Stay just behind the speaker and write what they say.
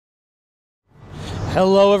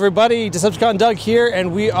Hello everybody, Decepticon Doug here,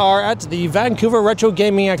 and we are at the Vancouver Retro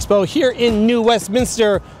Gaming Expo here in New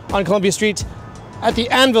Westminster on Columbia Street at the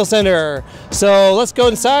Anvil Center. So let's go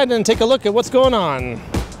inside and take a look at what's going on.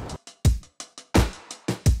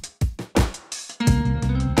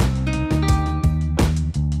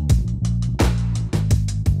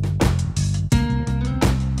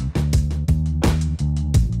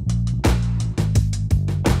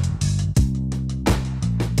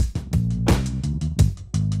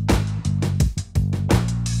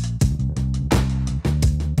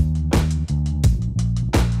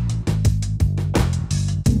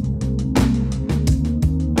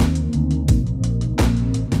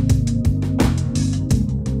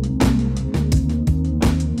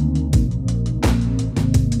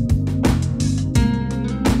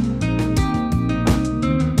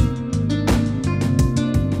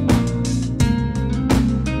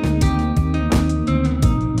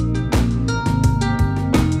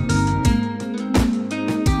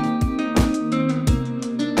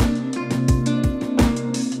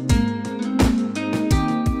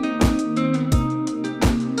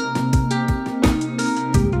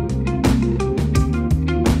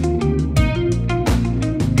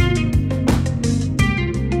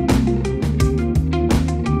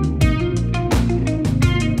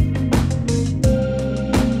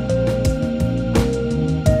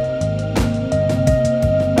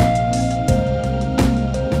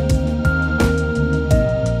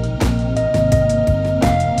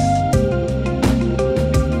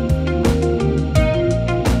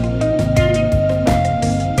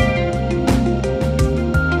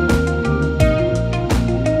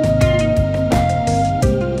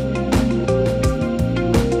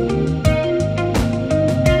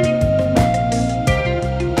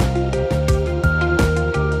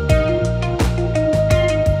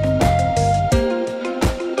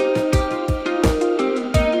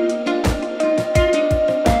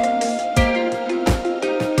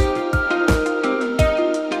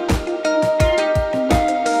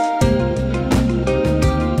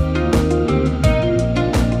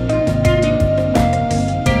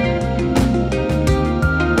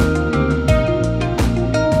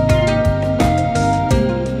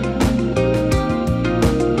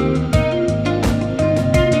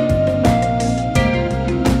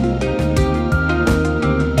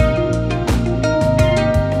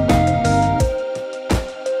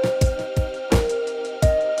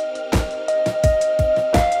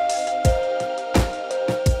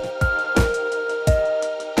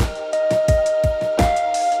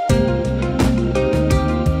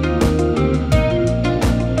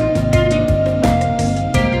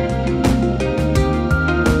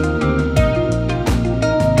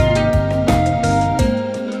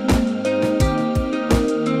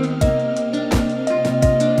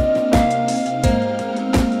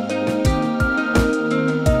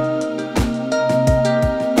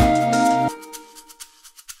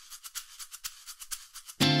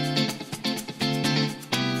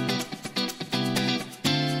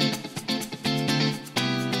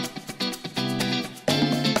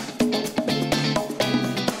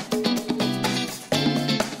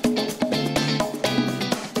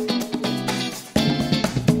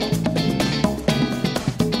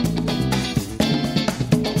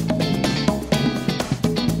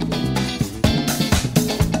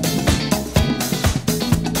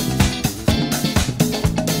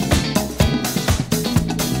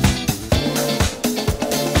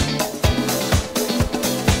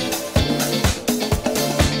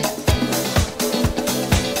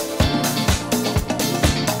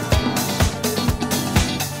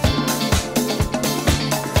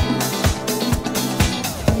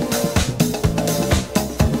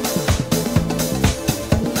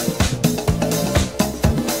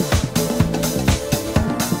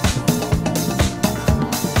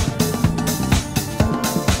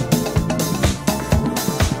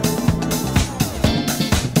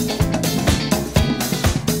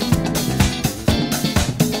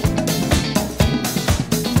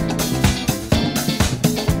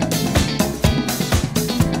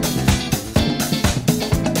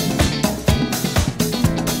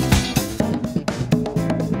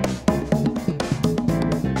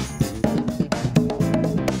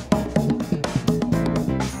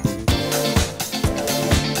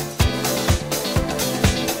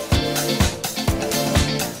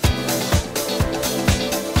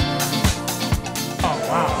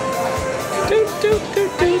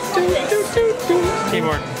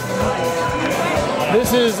 Keyboard.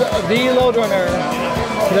 This is the Load Runner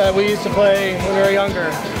that we used to play when we were younger.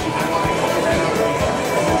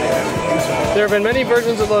 There have been many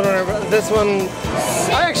versions of Load Runner, but this one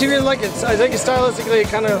I actually really like it. I think stylistically it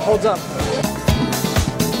kind of holds up.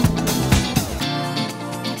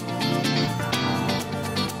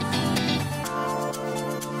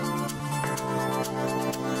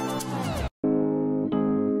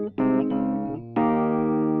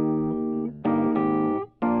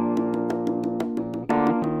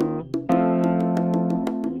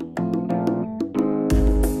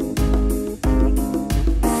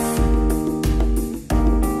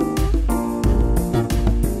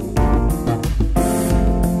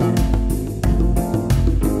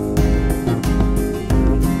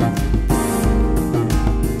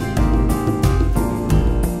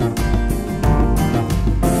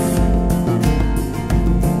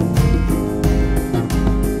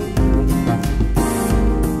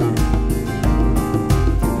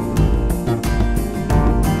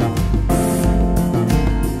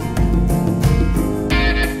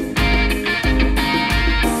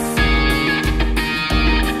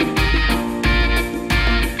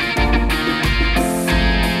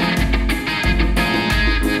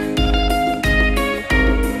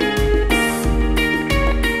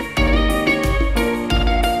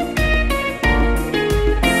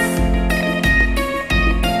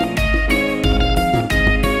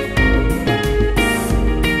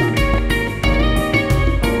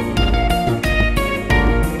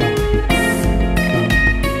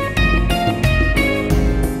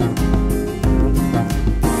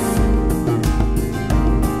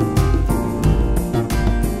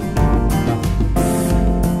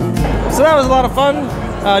 So that was a lot of fun.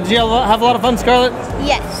 Did you have a lot of fun, Scarlett?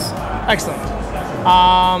 Yes. Excellent.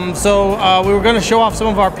 So we were going to show off some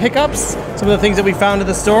of our pickups, some of the things that we found at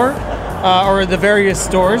the store, or the various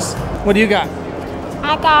stores. What do you got?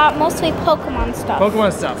 I got mostly Pokemon stuff.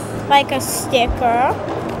 Pokemon stuff. Like a sticker.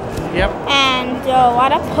 Yep. And a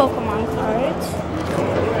lot of Pokemon cards.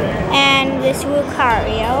 And this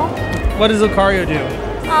Lucario. What does Lucario do?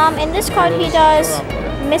 In this card he does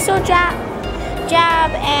Missile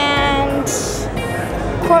Jab and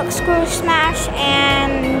Corkscrew Smash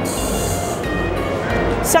and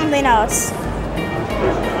something else.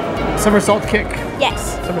 Somersault Kick.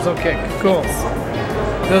 Yes. Somersault Kick. Cool.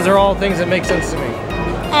 Those are all things that make sense to me.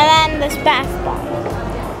 And then this Bath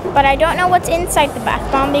Bomb. But I don't know what's inside the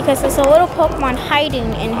Bath Bomb because there's a little Pokemon hiding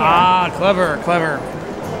in here. Ah, clever, clever.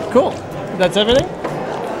 Cool. That's everything?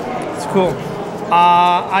 It's cool.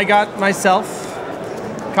 I got myself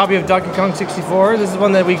a copy of Donkey Kong 64. This is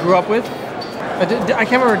one that we grew up with. I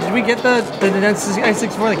can't remember, did we get the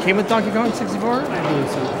N64 that came with Donkey Kong 64? I believe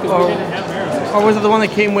so. Because we didn't have Mario. Or was it the one that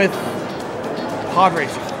came with Pod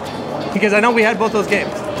Racer? Because I know we had both those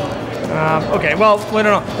games. Okay, well, I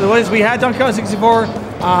don't know. We had Donkey Kong 64.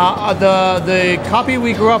 The copy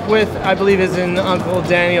we grew up with, I believe, is in Uncle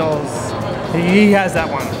Daniel's. He has that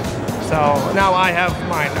one. So now I have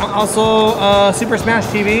mine. Also, Super Smash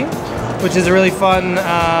TV, which is a really fun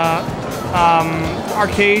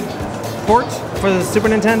arcade port for the Super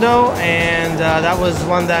Nintendo, and that was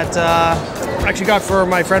one that I actually got for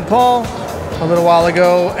my friend Paul a little while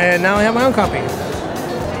ago, and now I have my own copy.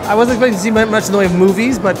 I wasn't expecting to see much in the way of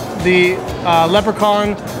movies, but the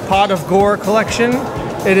Leprechaun Pot of Gore collection,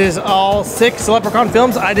 it is all 6 Leprechaun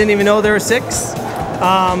films. I didn't even know there were 6,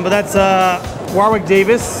 but that's Warwick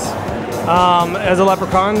Davis as a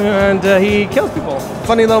leprechaun, and he kills people.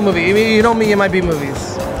 Funny little movie. You know me, it might be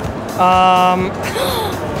movies.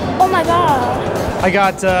 Oh my god. I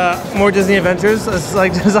got more Disney Adventures. It's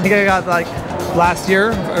like just like I got like last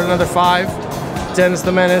year, another 5. Dennis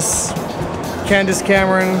the Menace, Candace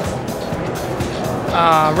Cameron,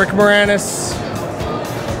 Rick Moranis,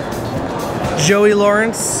 Joey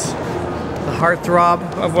Lawrence, the heartthrob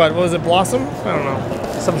of what was it, Blossom? I don't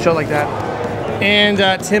know, some show like that, and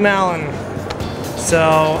Tim Allen.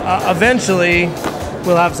 So eventually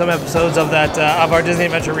we'll have some episodes of that of our Disney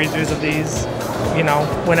Adventure read-throughs of these. You know,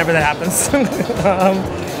 whenever that happens.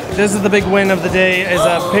 This is the big win of the day, is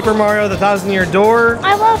Paper Mario: The Thousand-Year Door.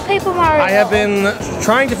 I love Paper Mario. I have been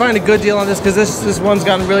trying to find a good deal on this because this one's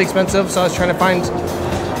gotten really expensive, so I was trying to find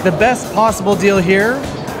the best possible deal here,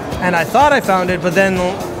 and I thought I found it, but then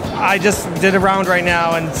I just did a round right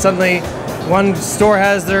now, and suddenly one store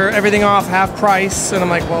has their everything off half price, and I'm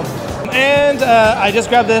like, well, and I just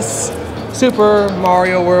grabbed this Super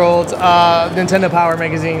Mario World Nintendo Power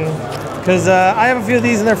magazine. Because I have a few of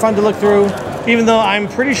these and they're fun to look through, even though I'm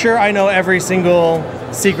pretty sure I know every single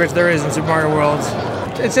secret there is in Super Mario World.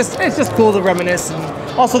 It's just cool to reminisce, and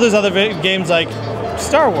also there's other games like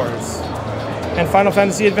Star Wars and Final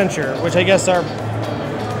Fantasy Adventure, which I guess are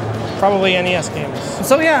probably NES games.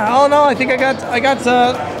 So yeah, all in all, I think I got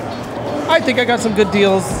some good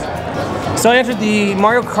deals. So I entered the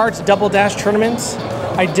Mario Kart Double Dash tournament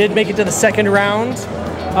I did make it to the second round.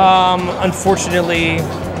 Unfortunately,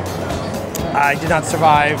 I did not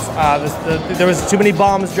survive. There was too many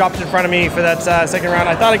bombs dropped in front of me for that second round.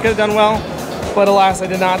 I thought I could have done well, but alas, I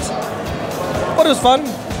did not. But it was fun.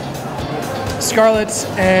 Scarlett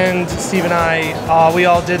and Steve and I, we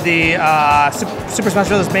all did the Super Smash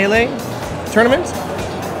Bros. Melee tournament.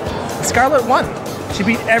 Scarlett won. She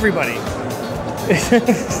beat everybody.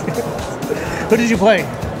 Who did you play?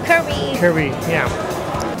 Kirby. Kirby, yeah.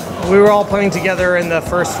 We were all playing together in the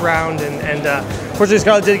first round, and fortunately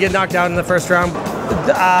Scarlett did get knocked out in the first round.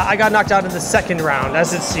 I got knocked out in the second round,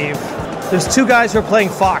 as did Steve. There's two guys who are playing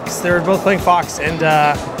Fox. They were both playing Fox, and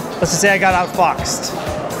let's just say I got outfoxed.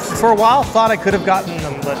 For a while, thought I could have gotten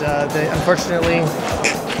them, but unfortunately,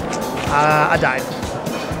 I died.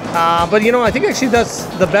 But you know, I think actually that's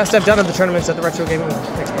the best I've done in the tournaments at the Retro Gaming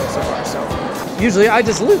Expo so far. So usually I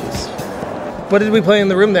just lose. What did we play in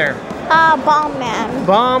the room there? Bomberman.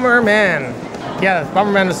 Bomberman. Yeah,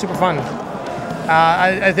 Bomberman was super fun.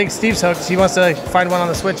 I think Steve's hooked. He wants to find one on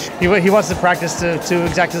the Switch. He wants to practice to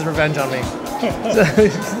exact his revenge on me.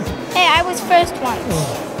 Hey, I was first once.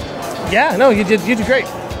 Yeah, no, you did great.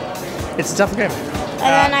 It's a tough game. And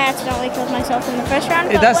then I accidentally killed myself in the first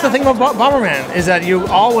round. That's the thing about Bomberman, is that you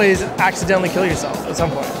always accidentally kill yourself at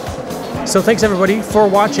some point. So thanks everybody for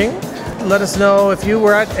watching. Let us know if you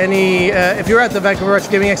were at if you were at the Vancouver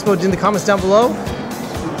Retro Gaming Expo in the comments down below,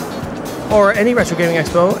 or any Retro Gaming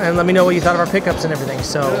Expo, and let me know what you thought of our pickups and everything.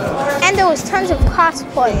 So. And there was tons of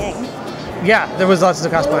cosplaying. Yeah, there was lots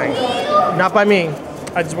of cosplaying. Not by me.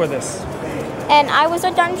 I just wore this. And I was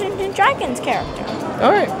a Dungeons and Dragons character.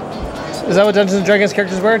 All right. Is that what Dungeons and Dragons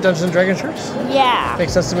characters wear? Dungeons and Dragons shirts? Yeah.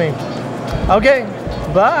 Makes sense to me. Okay.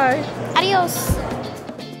 Bye. Adios.